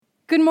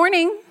Good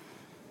morning.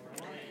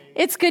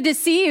 It's good to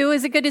see you.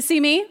 Is it good to see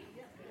me?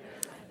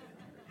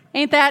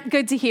 Ain't that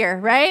good to hear,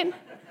 right?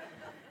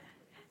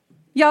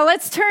 Y'all,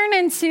 let's turn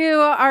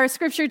into our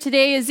scripture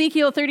today,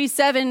 Ezekiel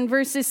 37,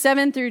 verses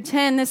 7 through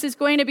 10. This is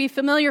going to be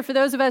familiar for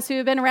those of us who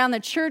have been around the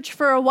church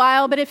for a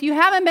while, but if you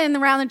haven't been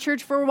around the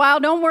church for a while,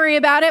 don't worry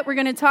about it. We're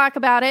going to talk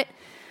about it.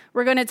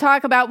 We're going to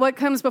talk about what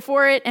comes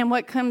before it and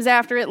what comes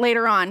after it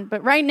later on.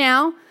 But right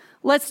now,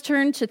 let's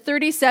turn to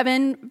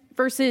 37,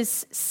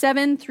 verses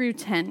 7 through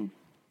 10.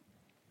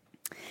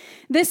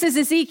 This is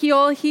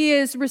Ezekiel. He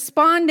is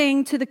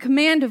responding to the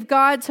command of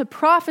God to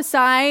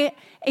prophesy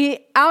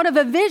out of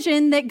a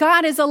vision that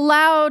God has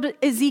allowed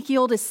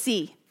Ezekiel to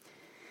see.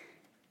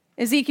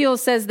 Ezekiel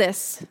says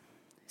this,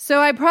 "So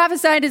I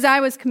prophesied as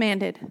I was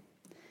commanded.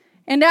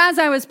 And as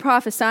I was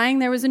prophesying,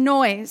 there was a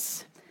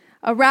noise,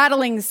 a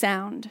rattling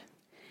sound.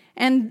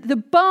 And the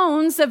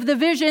bones of the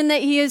vision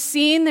that he has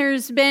seen,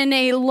 there's been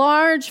a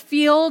large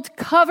field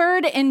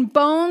covered in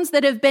bones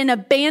that have been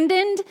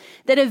abandoned,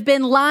 that have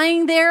been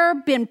lying there,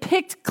 been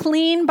picked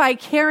clean by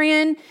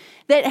carrion,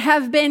 that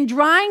have been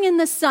drying in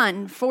the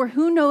sun for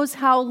who knows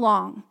how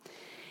long.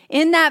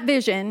 In that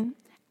vision,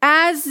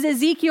 as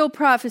Ezekiel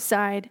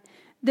prophesied,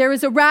 there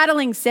was a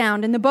rattling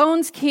sound, and the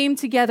bones came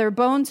together,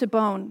 bone to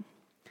bone.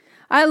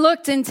 I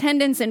looked, and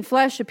tendons and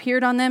flesh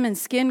appeared on them, and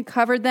skin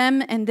covered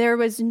them,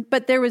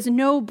 but there was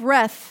no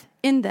breath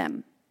in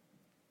them.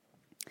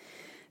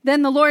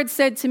 Then the Lord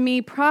said to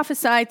me,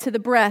 prophesy to the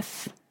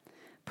breath.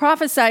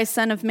 Prophesy,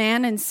 son of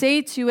man, and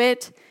say to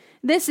it,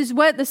 this is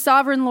what the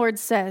sovereign Lord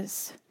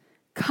says.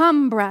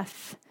 Come,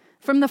 breath,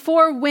 from the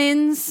four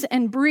winds,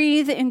 and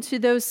breathe into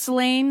those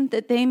slain,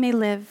 that they may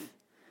live.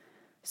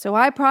 So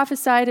I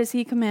prophesied as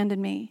he commanded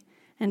me,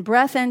 and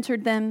breath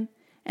entered them,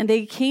 and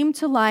they came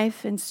to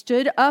life and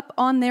stood up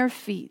on their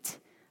feet,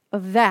 a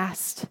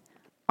vast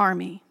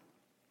army."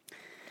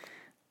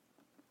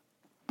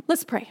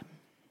 Let's pray.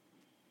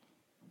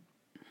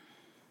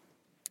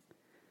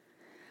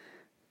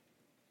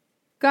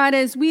 God,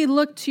 as we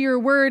look to your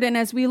word and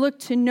as we look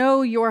to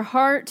know your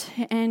heart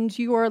and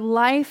your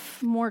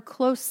life more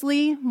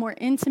closely, more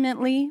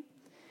intimately,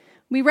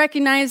 we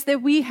recognize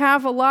that we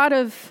have a lot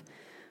of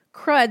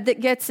crud that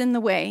gets in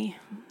the way.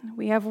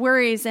 We have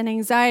worries and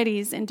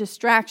anxieties and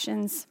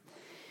distractions.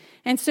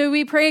 And so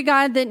we pray,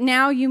 God, that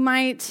now you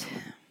might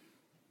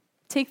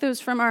take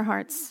those from our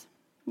hearts,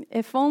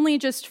 if only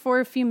just for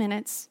a few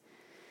minutes.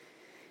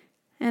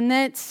 And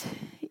that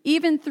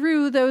even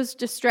through those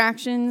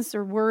distractions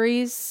or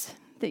worries,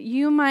 that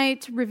you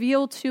might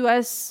reveal to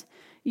us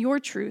your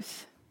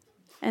truth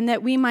and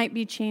that we might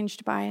be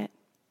changed by it.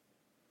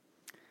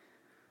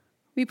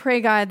 We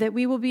pray, God, that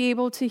we will be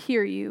able to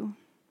hear you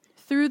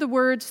through the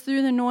words,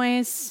 through the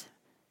noise,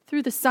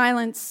 through the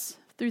silence,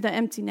 through the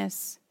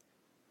emptiness.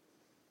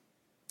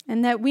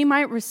 And that we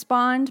might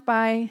respond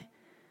by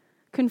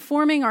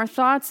conforming our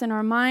thoughts and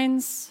our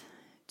minds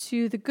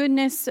to the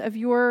goodness of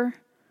your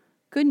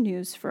good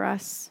news for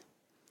us.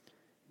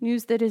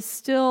 News that is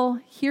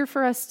still here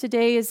for us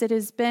today as it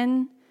has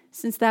been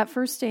since that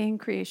first day in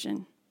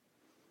creation.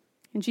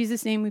 In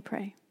Jesus' name we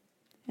pray.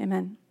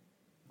 Amen.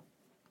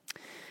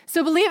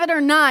 So believe it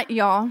or not,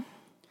 y'all,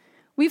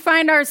 we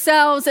find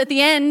ourselves at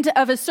the end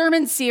of a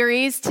sermon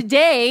series,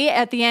 today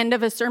at the end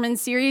of a sermon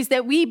series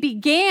that we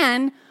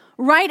began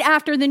right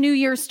after the new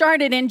year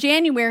started in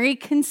January,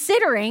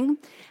 considering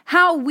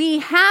how we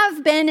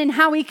have been and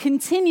how we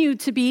continue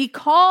to be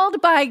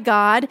called by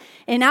God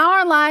in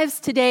our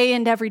lives today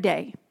and every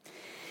day.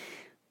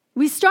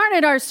 We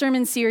started our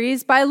sermon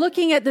series by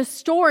looking at the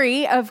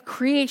story of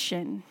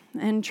creation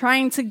and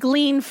trying to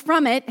glean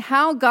from it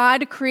how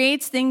God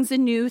creates things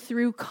anew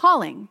through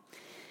calling.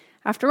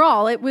 After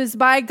all, it was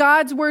by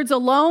God's words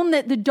alone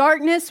that the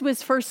darkness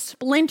was first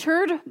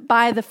splintered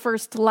by the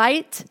first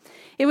light.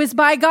 It was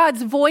by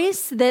God's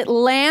voice that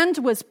land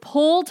was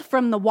pulled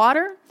from the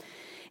water.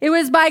 It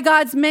was by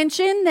God's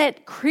mention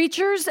that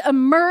creatures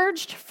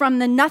emerged from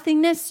the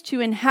nothingness to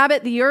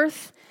inhabit the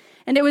earth.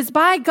 And it was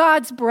by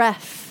God's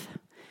breath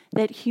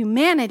that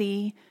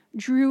humanity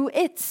drew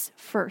its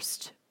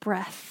first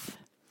breath.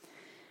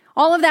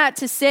 All of that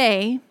to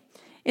say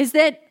is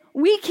that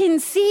we can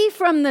see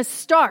from the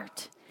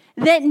start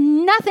that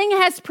nothing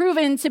has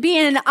proven to be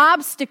an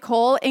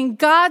obstacle in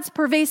God's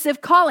pervasive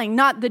calling.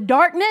 Not the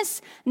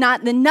darkness,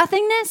 not the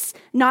nothingness,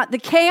 not the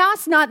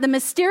chaos, not the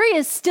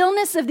mysterious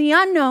stillness of the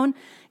unknown.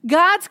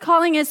 God's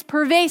calling is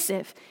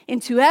pervasive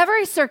into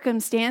every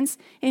circumstance,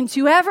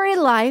 into every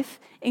life,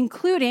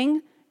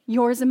 including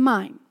yours and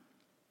mine.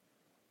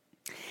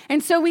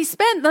 And so we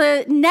spent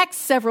the next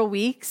several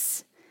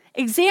weeks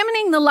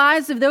examining the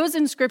lives of those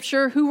in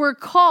Scripture who were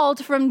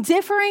called from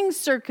differing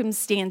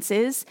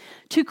circumstances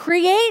to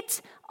create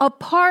a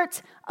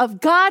part of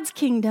God's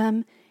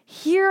kingdom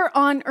here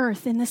on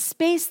earth in the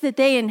space that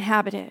they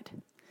inhabited.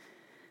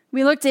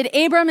 We looked at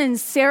Abram and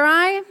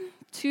Sarai,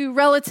 two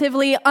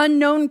relatively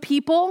unknown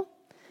people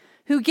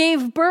who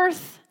gave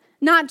birth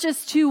not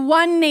just to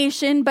one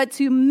nation, but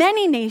to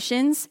many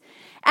nations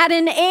at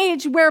an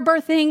age where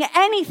birthing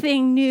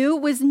anything new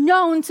was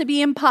known to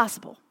be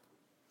impossible.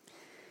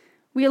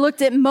 We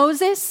looked at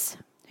Moses,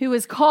 who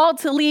was called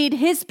to lead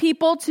his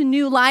people to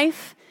new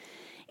life,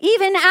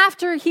 even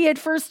after he had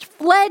first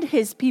fled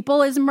his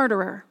people as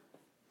murderer.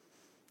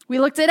 We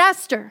looked at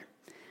Esther,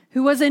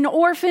 who was an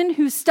orphan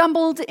who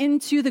stumbled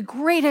into the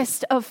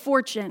greatest of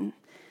fortune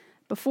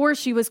before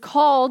she was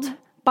called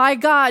by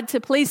God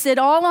to place it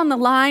all on the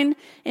line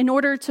in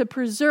order to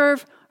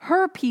preserve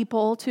her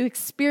people to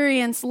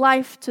experience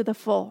life to the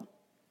full.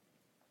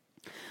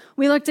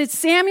 We looked at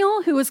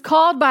Samuel, who was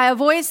called by a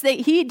voice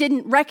that he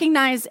didn't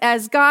recognize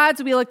as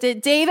God's. We looked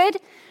at David,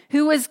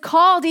 who was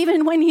called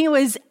even when he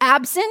was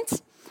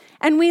absent.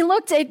 And we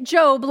looked at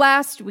Job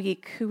last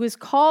week, who was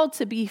called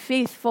to be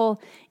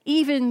faithful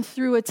even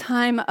through a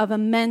time of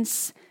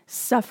immense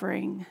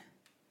suffering.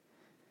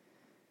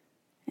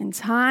 And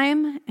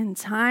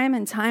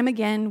time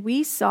again,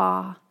 we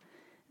saw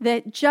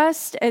that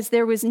just as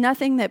there was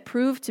nothing that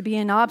proved to be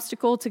an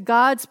obstacle to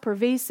God's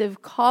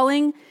pervasive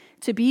calling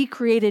to be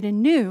created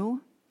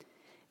anew,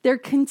 there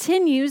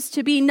continues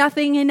to be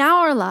nothing in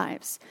our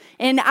lives,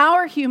 in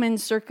our human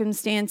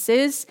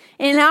circumstances,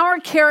 in our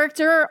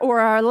character or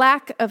our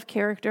lack of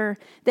character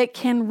that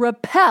can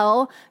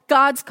repel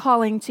God's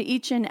calling to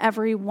each and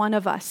every one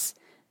of us.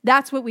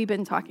 That's what we've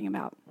been talking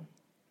about.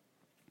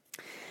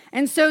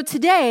 And so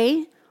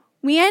today,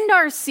 we end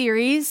our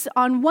series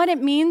on what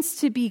it means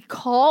to be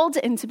called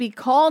and to be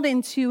called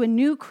into a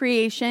new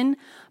creation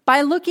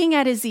by looking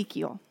at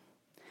Ezekiel,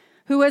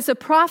 who was a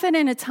prophet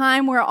in a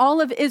time where all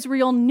of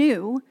Israel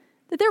knew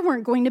that there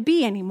weren't going to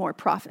be any more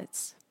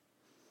prophets.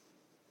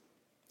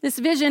 This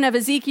vision of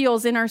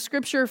Ezekiel's in our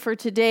scripture for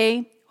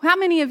today. How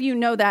many of you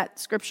know that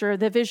scripture,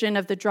 the vision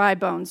of the dry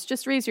bones?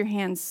 Just raise your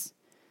hands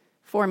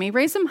for me.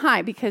 Raise them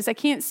high because I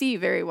can't see you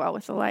very well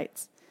with the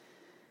lights.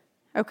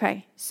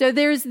 Okay, so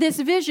there's this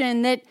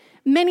vision that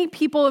many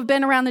people who have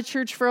been around the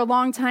church for a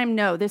long time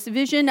know. This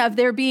vision of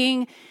there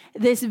being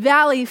this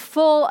valley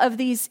full of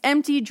these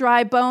empty,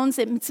 dry bones.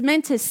 It's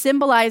meant to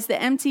symbolize the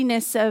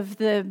emptiness of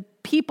the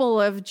people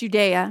of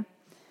Judea.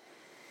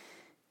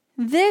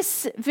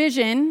 This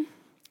vision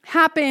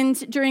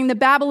happened during the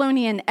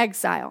Babylonian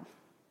exile.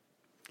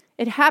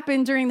 It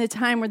happened during the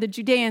time where the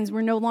Judeans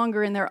were no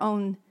longer in their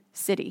own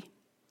city.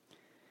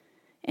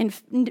 In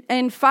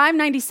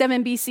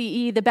 597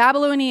 BCE, the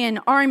Babylonian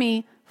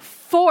army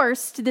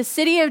forced the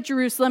city of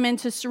Jerusalem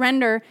into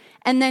surrender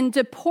and then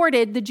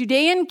deported the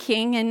Judean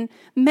king and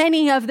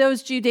many of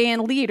those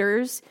Judean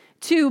leaders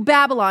to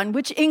Babylon,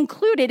 which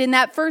included in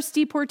that first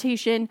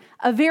deportation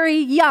a very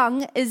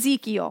young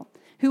Ezekiel,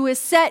 who was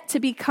set to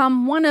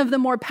become one of the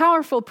more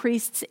powerful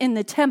priests in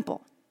the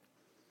temple.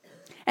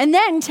 And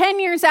then 10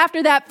 years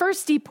after that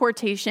first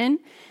deportation,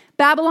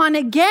 Babylon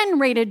again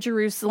raided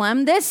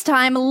Jerusalem, this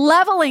time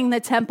leveling the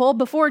temple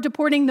before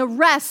deporting the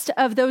rest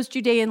of those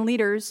Judean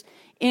leaders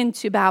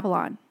into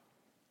Babylon.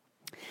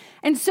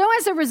 And so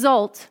as a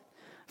result,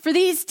 for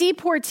these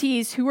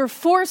deportees who were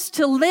forced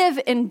to live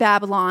in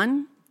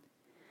Babylon,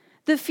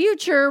 the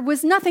future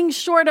was nothing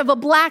short of a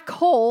black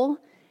hole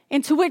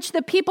into which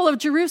the people of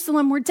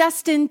Jerusalem were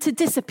destined to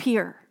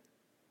disappear.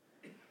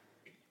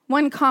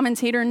 One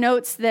commentator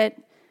notes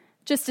that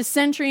just a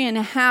century and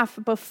a half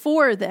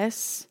before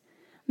this,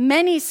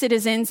 many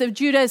citizens of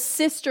Judah's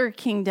sister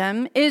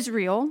kingdom,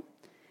 Israel,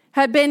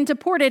 had been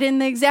deported in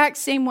the exact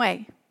same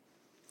way,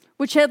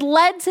 which had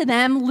led to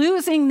them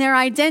losing their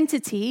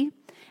identity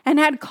and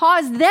had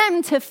caused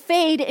them to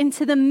fade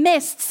into the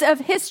mists of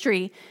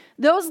history.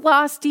 Those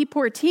lost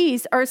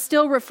deportees are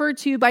still referred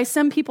to by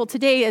some people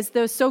today as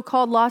those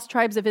so-called lost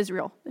tribes of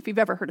Israel, if you've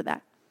ever heard of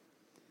that.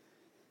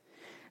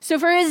 So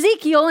for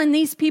Ezekiel and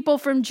these people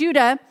from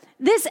Judah,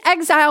 this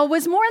exile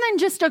was more than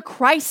just a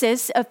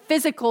crisis of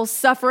physical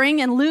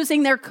suffering and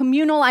losing their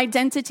communal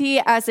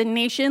identity as a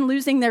nation,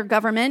 losing their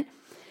government.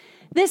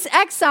 This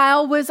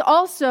exile was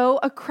also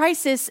a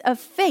crisis of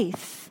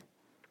faith.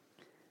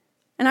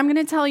 And I'm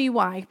going to tell you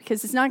why,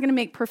 because it's not going to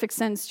make perfect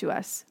sense to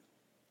us.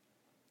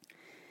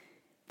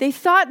 They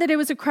thought that it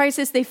was a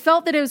crisis. They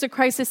felt that it was a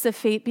crisis of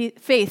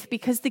faith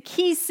because the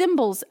key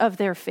symbols of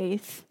their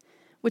faith,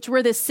 which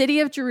were the city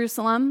of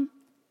Jerusalem,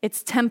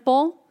 its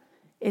temple,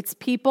 its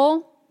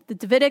people, the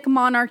Davidic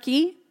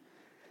monarchy,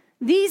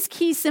 these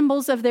key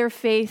symbols of their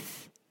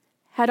faith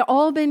had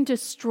all been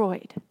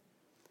destroyed.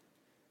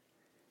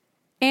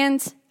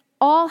 And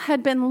all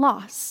had been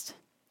lost,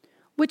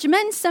 which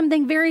meant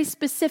something very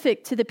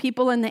specific to the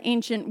people in the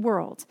ancient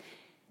world.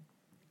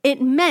 It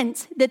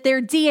meant that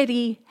their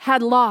deity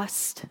had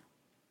lost.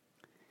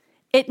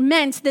 It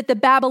meant that the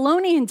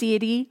Babylonian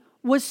deity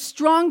was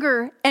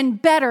stronger and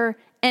better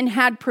and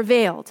had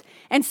prevailed.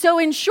 And so,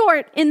 in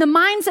short, in the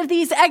minds of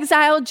these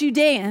exiled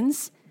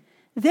Judeans,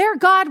 their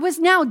God was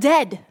now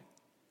dead.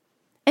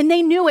 And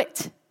they knew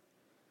it.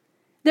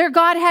 Their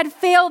God had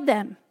failed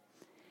them.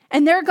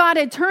 And their God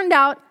had turned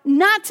out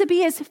not to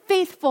be as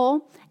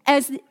faithful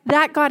as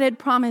that God had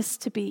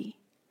promised to be.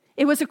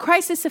 It was a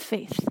crisis of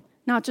faith,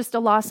 not just a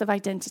loss of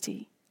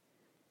identity.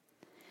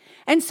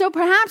 And so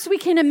perhaps we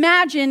can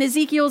imagine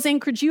Ezekiel's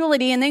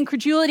incredulity and the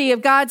incredulity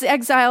of God's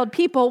exiled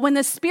people when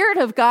the Spirit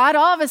of God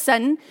all of a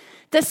sudden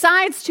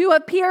decides to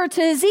appear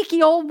to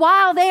Ezekiel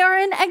while they are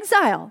in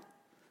exile.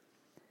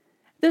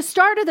 The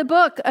start of the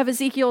book of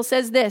Ezekiel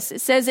says this.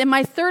 It says, in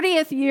my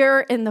 30th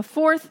year, in the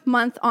 4th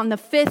month, on the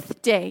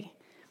 5th day.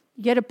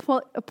 You get a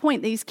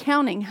point that he's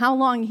counting how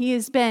long he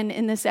has been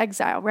in this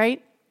exile,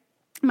 right?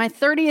 My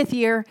 30th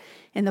year,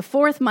 in the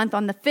 4th month,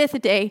 on the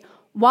 5th day,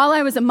 while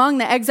I was among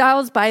the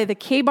exiles by the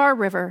Kebar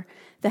River,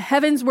 the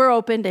heavens were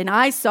opened and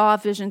I saw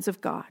visions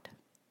of God.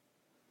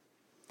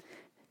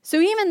 So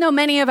even though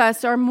many of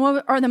us are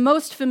the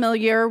most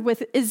familiar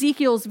with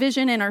Ezekiel's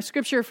vision in our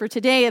scripture for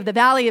today of the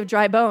valley of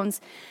dry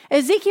bones,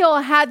 Ezekiel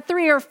had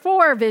 3 or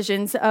 4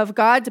 visions of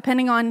God,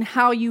 depending on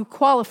how you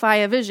qualify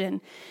a vision.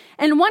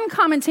 And one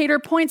commentator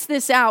points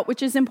this out,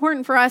 which is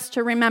important for us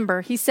to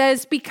remember. He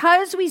says,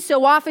 because we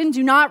so often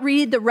do not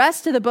read the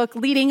rest of the book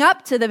leading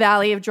up to the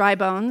valley of dry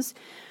bones,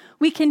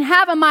 we can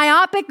have a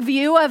myopic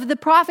view of the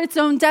prophet's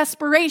own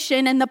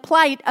desperation and the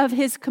plight of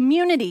his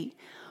community.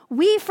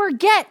 We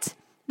forget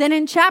that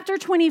in chapter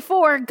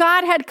 24,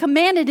 God had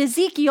commanded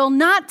Ezekiel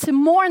not to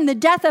mourn the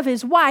death of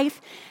his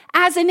wife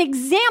as an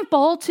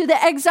example to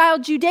the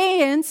exiled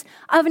Judeans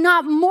of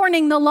not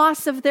mourning the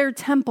loss of their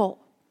temple.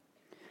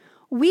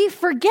 We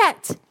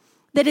forget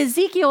that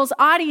Ezekiel's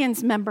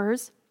audience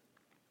members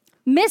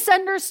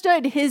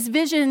misunderstood his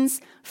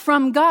visions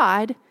from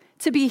God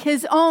to be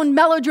his own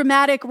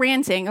melodramatic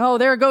ranting. Oh,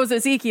 there goes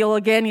Ezekiel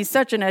again. He's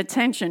such an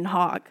attention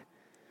hog.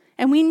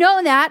 And we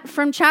know that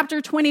from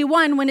chapter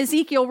 21 when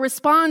Ezekiel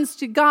responds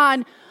to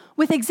God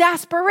with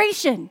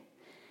exasperation.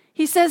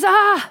 He says,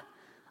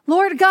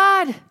 Lord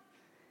God,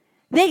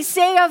 they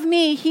say of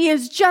me, he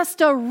is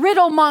just a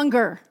riddle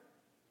monger.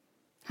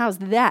 How's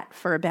that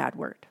for a bad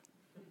word?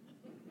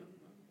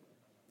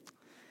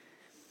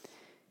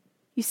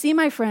 You see,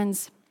 my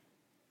friends,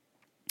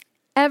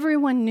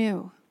 everyone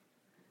knew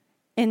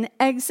in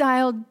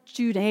exiled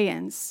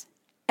Judeans,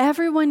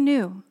 everyone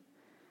knew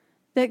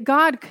that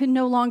God could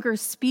no longer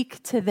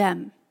speak to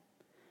them.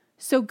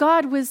 So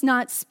God was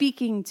not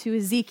speaking to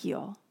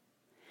Ezekiel,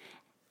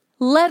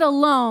 let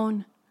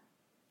alone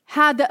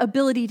had the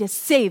ability to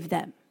save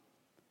them.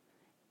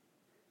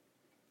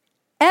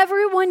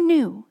 Everyone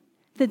knew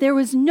that there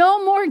was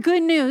no more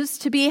good news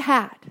to be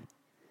had.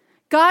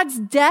 God's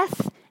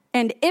death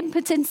and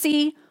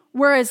impotency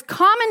were as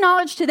common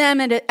knowledge to them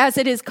as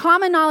it is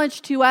common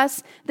knowledge to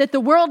us that the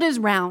world is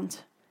round.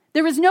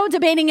 There was no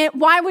debating it.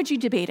 Why would you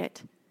debate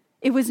it?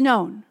 It was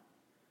known.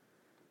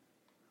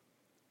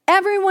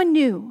 Everyone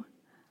knew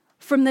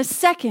from the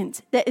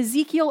second that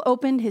Ezekiel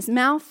opened his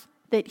mouth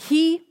that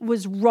he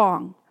was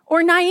wrong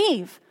or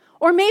naive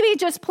or maybe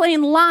just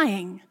plain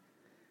lying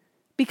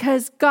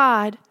because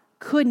God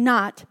could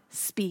not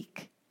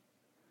speak.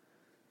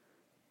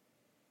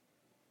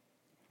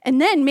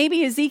 And then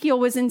maybe Ezekiel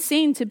was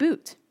insane to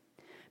boot.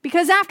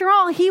 Because after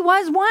all, he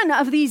was one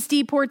of these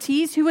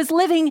deportees who was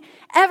living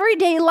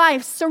everyday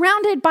life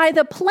surrounded by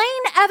the plain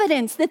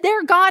evidence that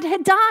their God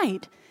had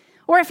died.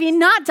 Or if he had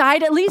not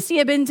died, at least he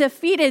had been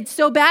defeated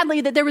so badly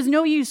that there was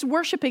no use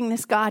worshiping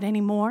this God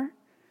anymore.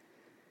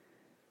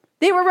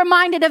 They were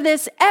reminded of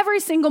this every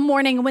single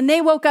morning when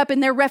they woke up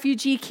in their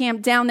refugee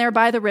camp down there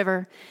by the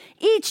river.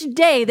 Each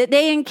day that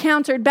they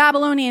encountered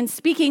Babylonians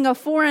speaking a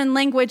foreign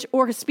language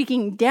or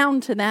speaking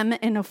down to them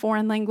in a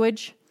foreign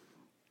language,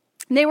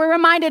 they were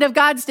reminded of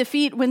God's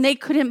defeat when they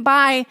couldn't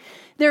buy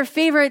their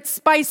favorite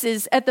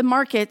spices at the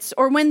markets,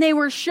 or when they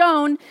were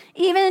shown,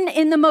 even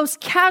in the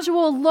most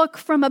casual look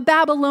from a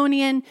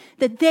Babylonian,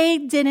 that they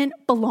didn't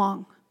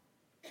belong.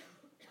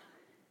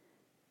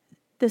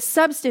 The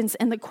substance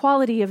and the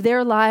quality of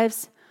their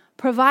lives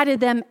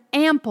provided them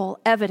ample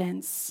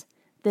evidence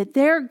that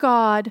their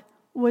God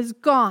was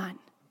gone.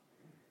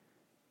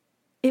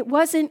 It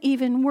wasn't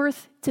even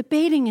worth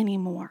debating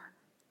anymore.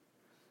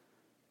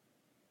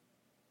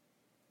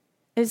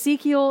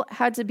 Ezekiel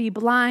had to be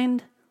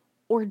blind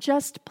or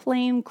just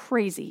plain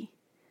crazy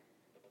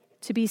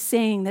to be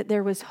saying that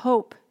there was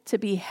hope to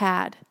be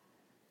had,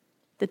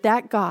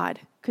 that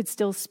God could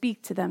still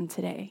speak to them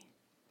today.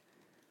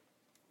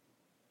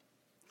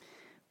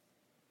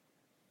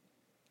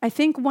 I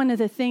think one of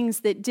the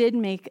things that did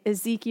make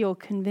Ezekiel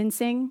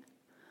convincing,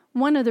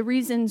 one of the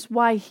reasons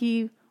why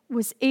he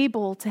was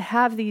able to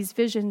have these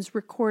visions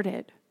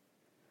recorded,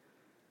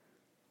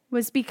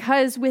 was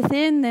because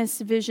within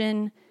this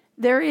vision,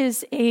 there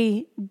is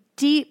a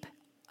deep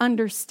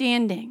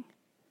understanding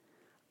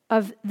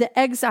of the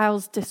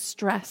exiles'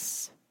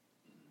 distress.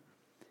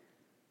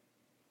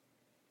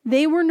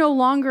 They were no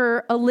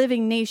longer a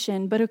living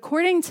nation, but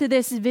according to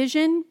this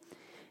vision,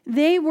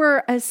 they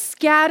were a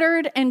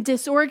scattered and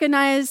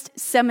disorganized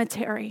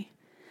cemetery,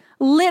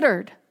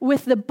 littered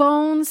with the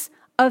bones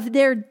of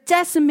their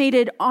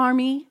decimated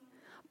army,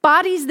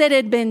 bodies that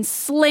had been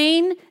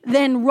slain,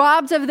 then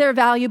robbed of their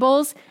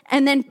valuables,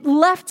 and then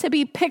left to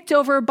be picked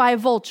over by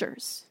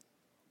vultures.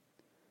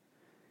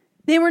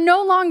 They were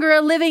no longer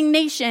a living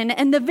nation,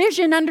 and the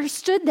vision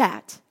understood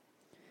that.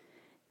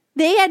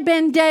 They had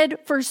been dead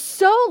for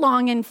so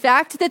long, in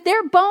fact, that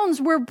their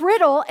bones were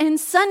brittle and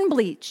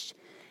sun-bleached.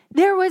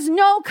 There was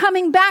no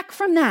coming back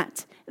from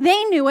that.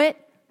 They knew it,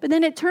 but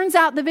then it turns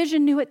out the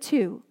vision knew it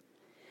too.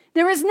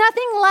 There was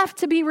nothing left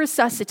to be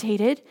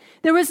resuscitated.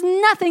 There was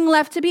nothing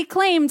left to be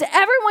claimed.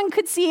 Everyone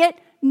could see it.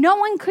 No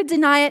one could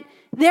deny it.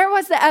 There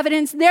was the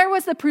evidence. There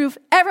was the proof.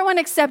 Everyone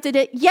accepted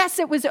it. Yes,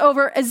 it was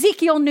over.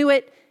 Ezekiel knew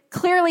it.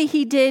 Clearly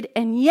he did.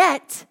 And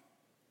yet,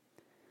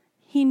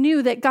 he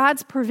knew that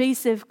God's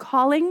pervasive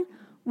calling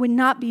would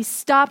not be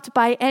stopped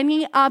by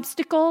any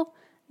obstacle,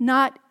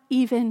 not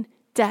even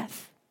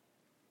death.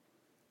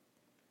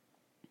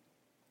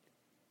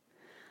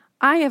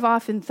 I have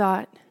often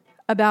thought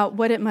about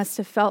what it must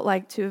have felt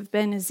like to have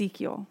been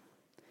Ezekiel,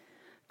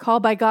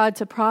 called by God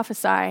to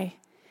prophesy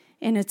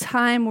in a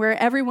time where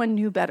everyone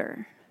knew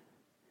better,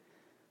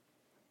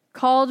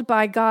 called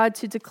by God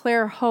to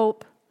declare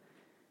hope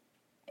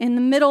in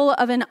the middle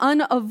of an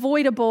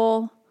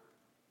unavoidable,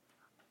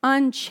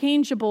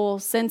 unchangeable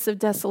sense of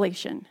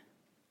desolation.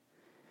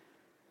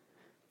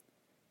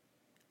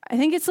 I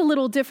think it's a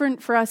little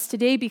different for us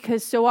today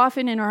because so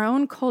often in our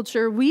own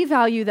culture, we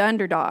value the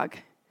underdog.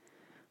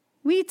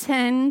 We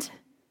tend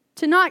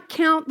to not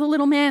count the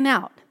little man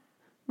out,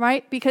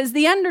 right? Because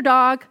the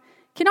underdog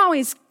can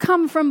always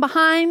come from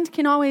behind,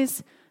 can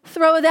always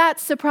throw that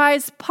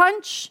surprise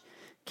punch,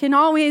 can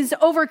always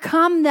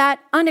overcome that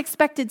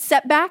unexpected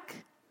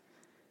setback.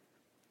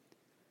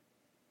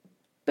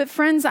 But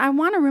friends, I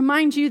want to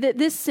remind you that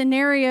this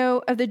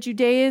scenario of the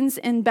Judeans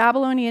in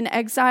Babylonian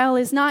exile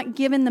is not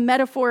given the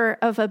metaphor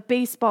of a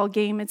baseball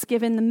game. It's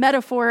given the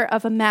metaphor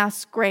of a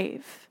mass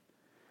grave.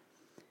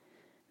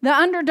 The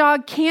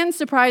underdog can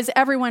surprise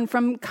everyone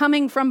from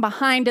coming from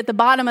behind at the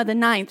bottom of the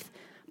ninth,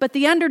 but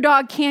the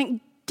underdog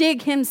can't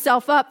dig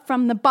himself up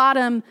from the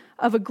bottom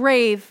of a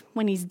grave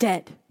when he's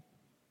dead.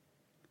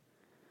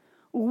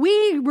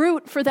 We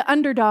root for the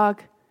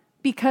underdog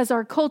because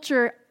our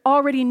culture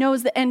already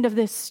knows the end of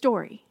this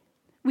story.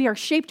 We are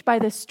shaped by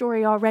this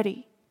story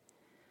already.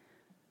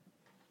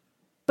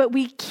 But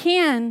we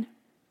can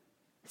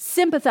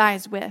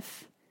sympathize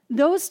with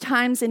those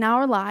times in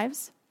our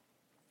lives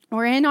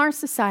or in our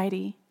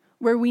society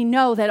where we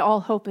know that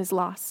all hope is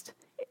lost.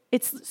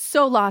 It's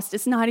so lost,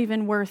 it's not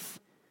even worth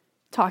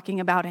talking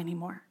about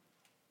anymore.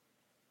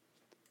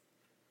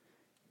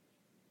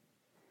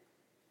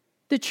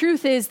 The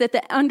truth is that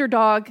the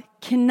underdog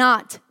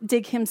cannot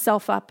dig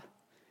himself up.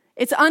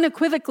 It's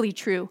unequivocally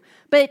true.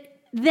 But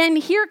then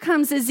here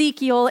comes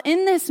Ezekiel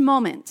in this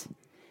moment,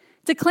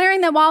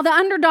 declaring that while the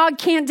underdog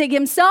can't dig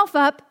himself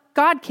up,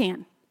 God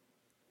can.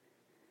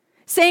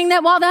 Saying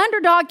that while the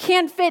underdog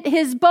can't fit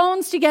his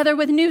bones together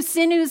with new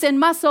sinews and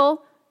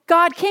muscle,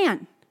 God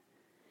can.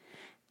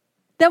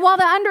 That while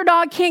the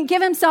underdog can't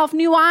give himself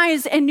new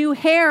eyes and new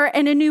hair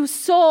and a new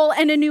soul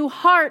and a new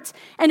heart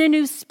and a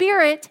new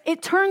spirit,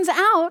 it turns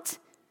out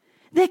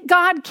that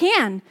God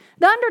can.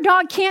 The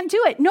underdog can't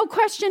do it. No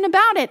question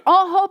about it.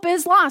 All hope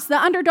is lost.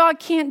 The underdog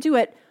can't do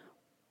it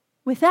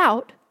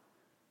without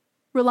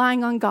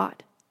relying on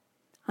God,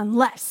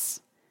 unless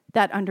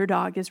that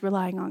underdog is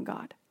relying on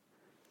God.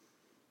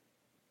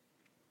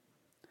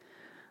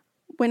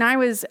 When I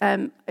was,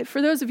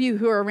 for those of you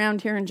who are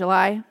around here in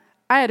July,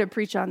 I had to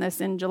preach on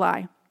this in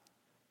July.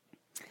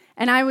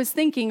 And I was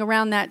thinking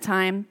around that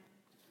time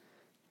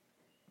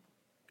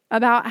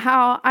about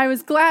how I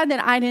was glad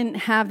that I didn't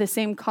have the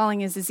same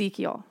calling as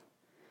Ezekiel,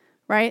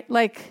 right?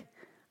 Like,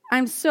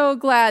 I'm so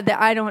glad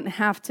that I don't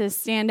have to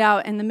stand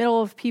out in the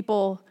middle of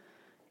people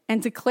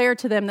and declare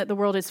to them that the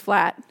world is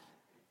flat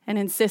and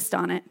insist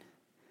on it.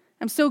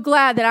 I'm so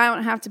glad that I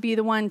don't have to be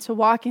the one to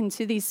walk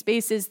into these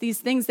spaces, these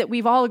things that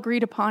we've all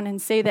agreed upon,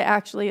 and say that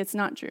actually it's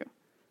not true.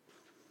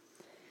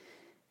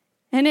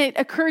 And it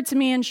occurred to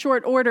me in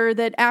short order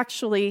that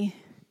actually,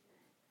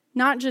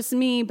 not just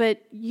me,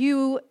 but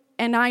you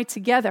and I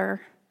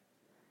together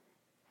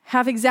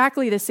have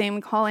exactly the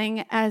same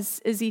calling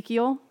as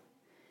Ezekiel,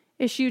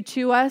 issued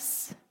to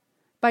us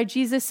by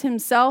Jesus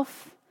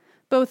himself,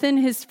 both in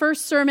his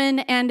first sermon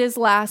and his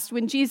last,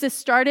 when Jesus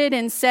started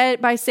and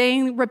said by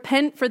saying,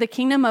 "Repent, for the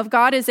kingdom of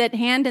God is at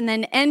hand," and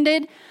then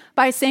ended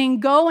by saying,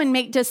 "Go and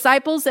make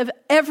disciples of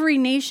every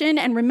nation,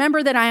 and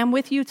remember that I am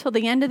with you till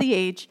the end of the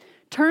age."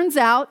 Turns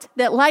out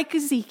that like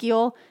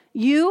Ezekiel,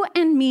 you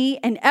and me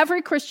and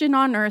every Christian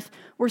on earth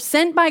were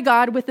sent by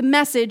God with the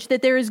message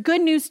that there is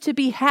good news to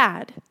be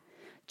had,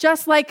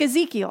 just like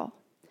Ezekiel.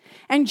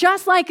 And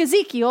just like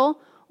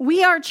Ezekiel,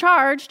 we are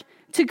charged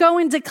to go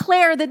and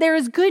declare that there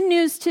is good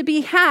news to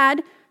be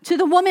had to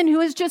the woman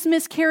who has just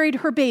miscarried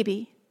her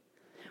baby,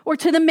 or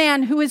to the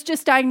man who is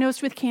just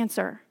diagnosed with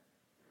cancer,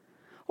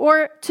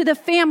 or to the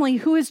family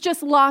who has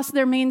just lost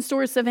their main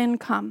source of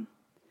income.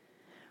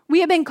 We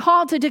have been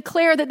called to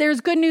declare that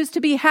there's good news to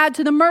be had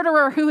to the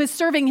murderer who is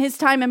serving his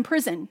time in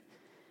prison,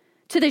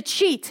 to the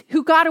cheat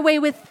who got away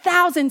with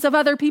thousands of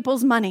other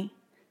people's money,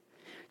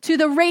 to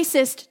the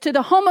racist, to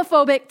the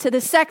homophobic, to the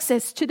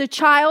sexist, to the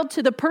child,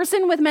 to the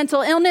person with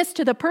mental illness,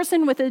 to the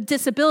person with a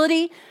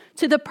disability,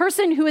 to the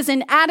person who is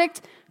an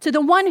addict, to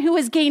the one who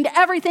has gained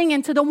everything,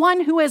 and to the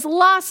one who has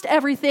lost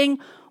everything.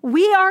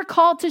 We are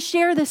called to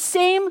share the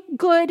same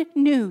good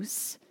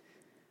news,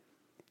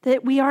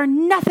 that we are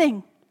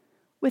nothing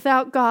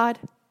without God,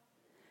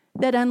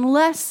 that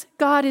unless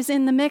God is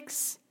in the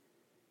mix,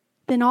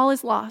 then all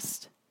is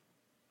lost.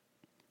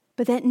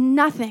 but that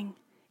nothing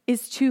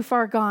is too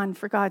far gone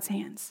for God's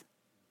hands.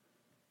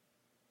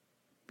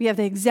 We have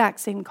the exact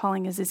same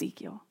calling as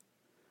Ezekiel.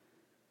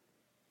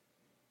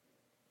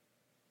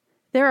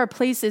 There are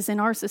places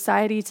in our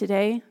society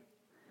today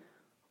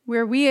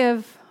where we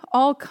have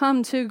all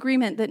come to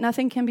agreement that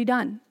nothing can be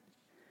done,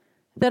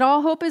 that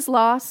all hope is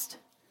lost,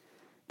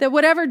 that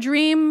whatever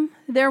dream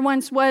there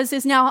once was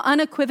is now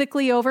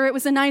unequivocally over. It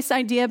was a nice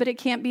idea, but it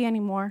can't be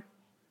anymore.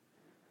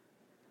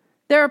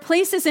 There are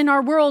places in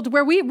our world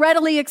where we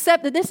readily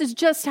accept that this is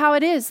just how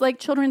it is, like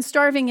children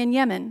starving in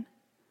Yemen.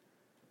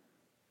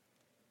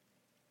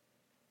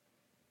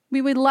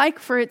 We would like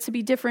for it to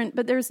be different,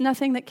 but there's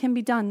nothing that can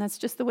be done. That's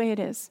just the way it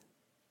is.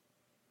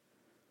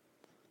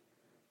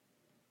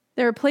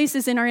 There are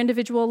places in our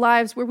individual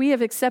lives where we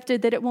have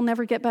accepted that it will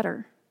never get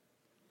better,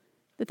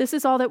 that this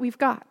is all that we've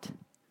got,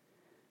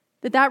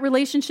 that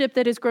relationship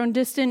that has grown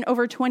distant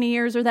over 20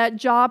 years, or that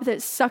job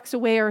that sucks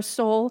away our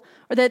soul,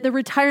 or that the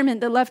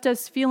retirement that left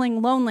us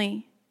feeling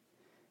lonely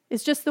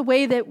is just the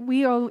way that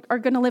we are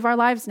going to live our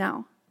lives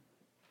now.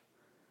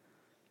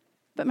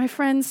 But my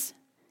friends,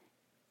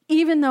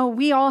 even though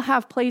we all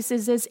have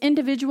places as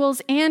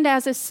individuals and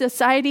as a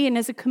society and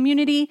as a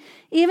community,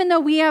 even though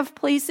we have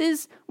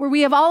places where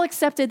we have all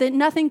accepted that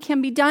nothing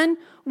can be done,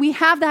 we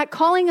have that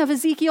calling of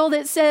Ezekiel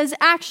that says,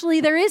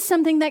 actually, there is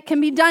something that can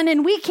be done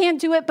and we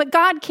can't do it, but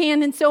God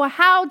can. And so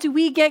how do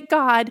we get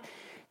God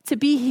to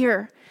be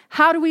here?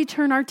 How do we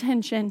turn our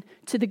attention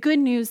to the good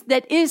news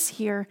that is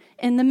here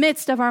in the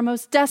midst of our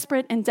most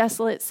desperate and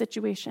desolate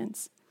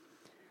situations?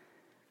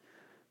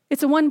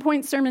 It's a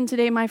one-point sermon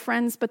today, my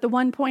friends, but the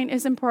one point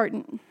is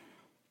important.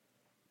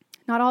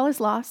 Not all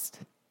is lost.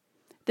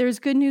 There is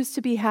good news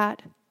to be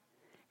had,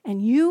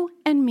 and you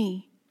and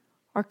me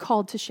are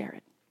called to share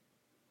it.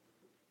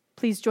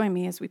 Please join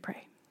me as we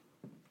pray.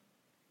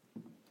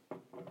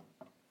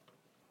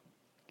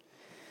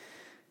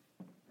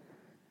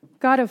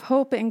 God of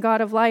hope and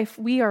God of life,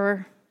 we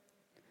are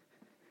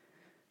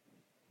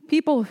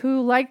people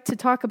who like to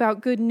talk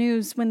about good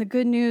news when the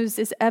good news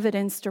is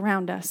evidenced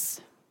around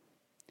us.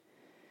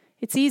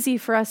 It's easy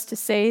for us to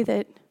say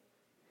that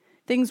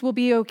things will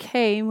be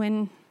okay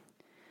when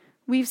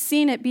we've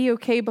seen it be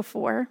okay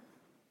before.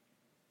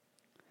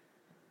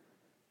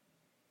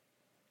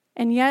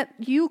 And yet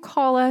you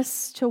call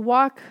us to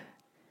walk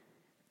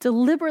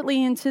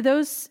deliberately into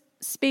those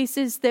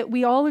spaces that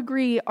we all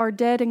agree are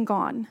dead and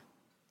gone,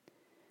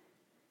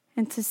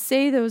 and to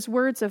say those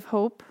words of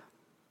hope,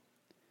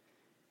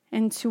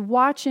 and to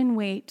watch and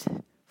wait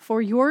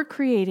for your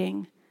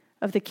creating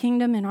of the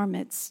kingdom in our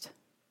midst.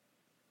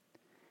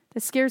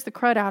 That scares the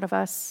crud out of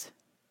us,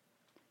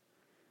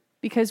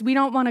 because we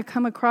don't want to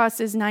come across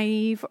as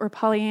naive or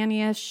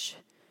Pollyannish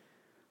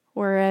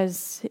or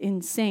as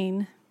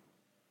insane.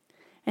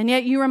 And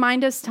yet you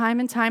remind us time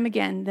and time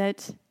again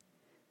that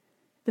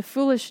the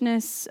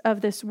foolishness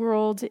of this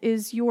world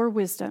is your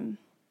wisdom.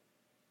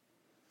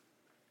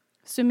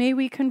 So may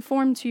we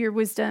conform to your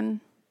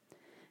wisdom.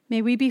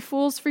 May we be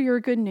fools for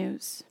your good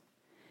news.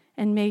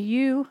 And may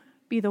you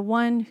be the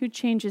one who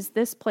changes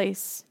this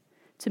place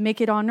to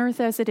make it on earth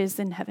as it is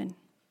in heaven.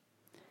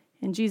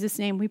 In Jesus'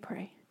 name we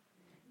pray.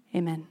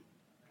 Amen.